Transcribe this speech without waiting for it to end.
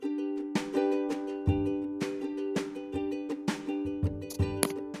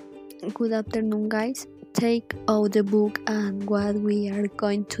Good afternoon, guys. Take out the book, and what we are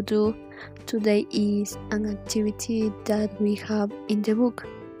going to do today is an activity that we have in the book.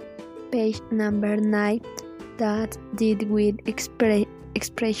 Page number 9 that did with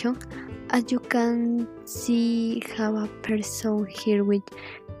expression. As you can see, have a person here which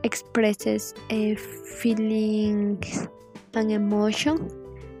expresses feelings and emotion.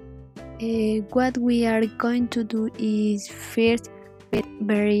 What we are going to do is first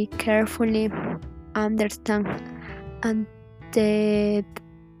very carefully understand, and then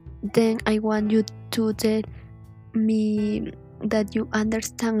I want you to tell me that you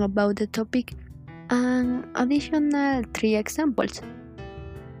understand about the topic and additional 3 examples.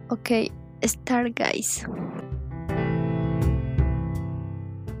 Okay, start, guys.